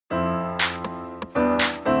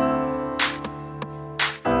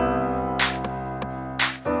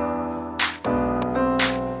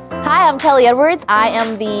I'm Kellee Edwards. I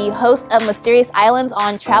am the host of Mysterious Islands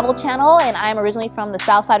on Travel Channel, and I'm originally from the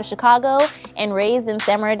south side of Chicago and raised in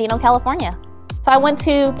San Bernardino, California. So I went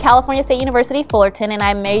to California State University, Fullerton, and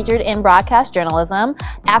I majored in broadcast journalism.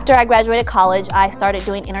 After I graduated college, I started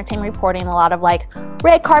doing entertainment reporting, a lot of like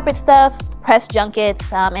red carpet stuff, press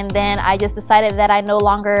junkets, and then I just decided that I no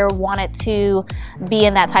longer wanted to be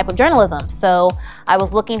in that type of journalism. So I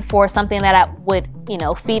was looking for something that would,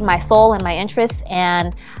 feed my soul and my interests,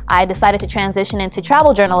 and I decided to transition into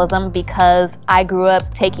travel journalism because I grew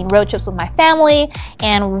up taking road trips with my family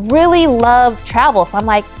and really loved travel. So I'm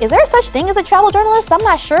like, is there such thing as a travel journalist? I'm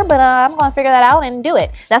not sure, but I'm gonna figure that out and do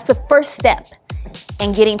it. That's the first step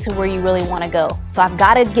and getting to where you really want to go. So I've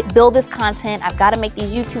got to build this content. I've got to make these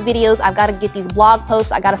YouTube videos. I've got to get these blog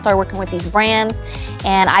posts. I got to start working with these brands,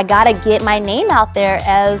 and I got to get my name out there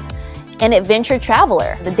as an adventure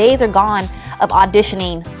traveler. The days are gone of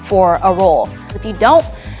auditioning for a role. If you don't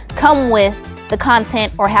come with the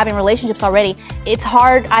content or having relationships already, it's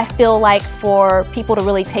hard, I feel like, for people to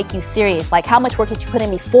really take you serious. Like, how much work did you put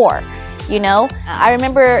in before? I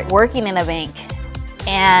remember working in a bank,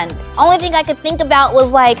 and only thing I could think about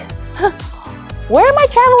was like, where am I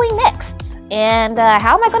traveling next? And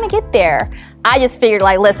how am I gonna get there? I just figured,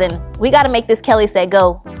 like, listen, we gotta make this Kellee Said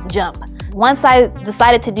Go jump. Once I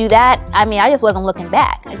decided to do that, I just wasn't looking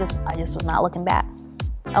back. I just was not looking back.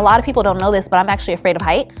 A lot of people don't know this, but I'm actually afraid of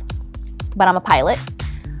heights, but I'm a pilot.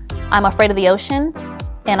 I'm afraid of the ocean,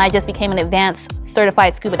 and I just became an advanced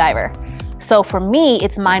certified scuba diver. So for me,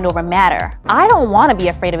 it's mind over matter. I don't want to be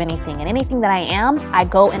afraid of anything, and anything that I am, I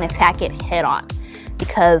go and attack it head on,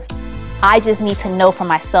 because I just need to know for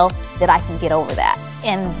myself that I can get over that.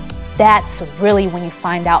 And that's really when you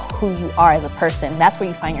find out who you are as a person. That's where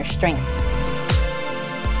you find your strength.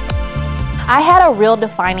 I had a real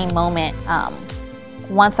defining moment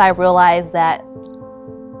once I realized that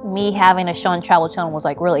me having a show on Travel Channel was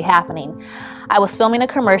like really happening. I was filming a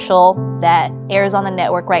commercial that airs on the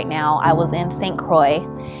network right now. I was in St. Croix,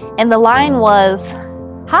 and the line was,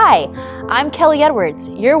 "Hi, I'm Kellee Edwards.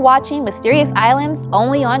 You're watching Mysterious Islands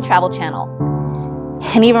only on Travel Channel."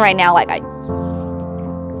 And even right now, I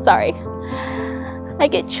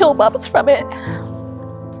get chill bumps from it.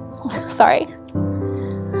 Sorry.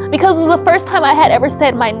 Because it was the first time I had ever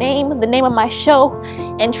said my name, the name of my show,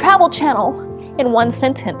 and Travel Channel in one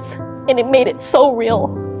sentence, and it made it so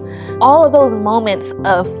real. All of those moments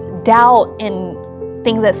of doubt and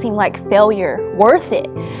things that seem like failure, worth it.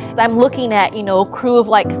 I'm looking at, a crew of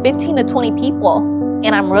like 15 to 20 people,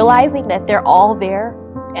 and I'm realizing that they're all there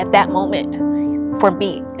at that moment for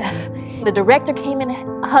me. The director came and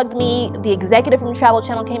hugged me, the executive from Travel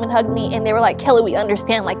Channel came and hugged me, and they were like, "Kellee, we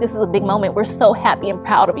understand, like, this is a big moment. We're so happy and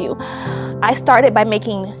proud of you." I started by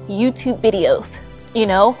making YouTube videos,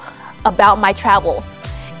 about my travels.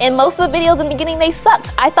 And most of the videos in the beginning, they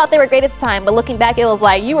sucked. I thought they were great at the time, but looking back, it was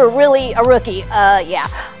like, you were really a rookie, yeah.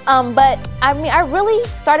 But I really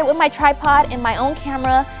started with my tripod and my own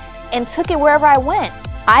camera and took it wherever I went.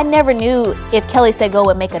 I never knew if Kellee Said Go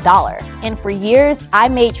would make $1. And for years, I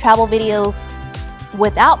made travel videos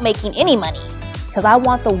without making any money, because I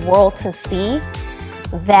want the world to see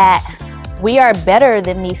that we are better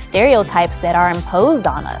than these stereotypes that are imposed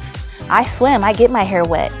on us. I swim, I get my hair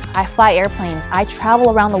wet, I fly airplanes, I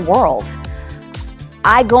travel around the world.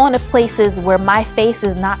 I go into places where my face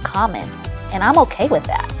is not common, and I'm okay with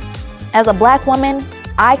that. As a Black woman,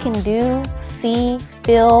 I can do, see,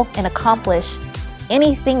 feel, and accomplish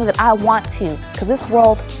anything that I want to, because this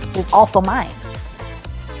world is also mine.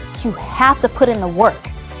 You have to put in the work.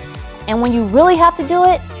 And when you really have to do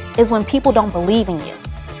it is when people don't believe in you.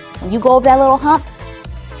 When you go over that little hump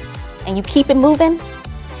and you keep it moving,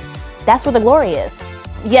 that's where the glory is.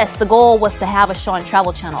 Yes, the goal was to have a show on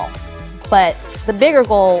Travel Channel, but the bigger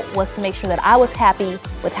goal was to make sure that I was happy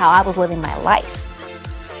with how I was living my life.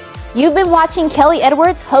 You've been watching Kellee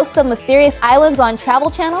Edwards, host of Mysterious Islands on Travel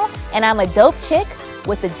Channel, and I'm a dope chick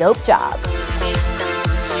with a dope job.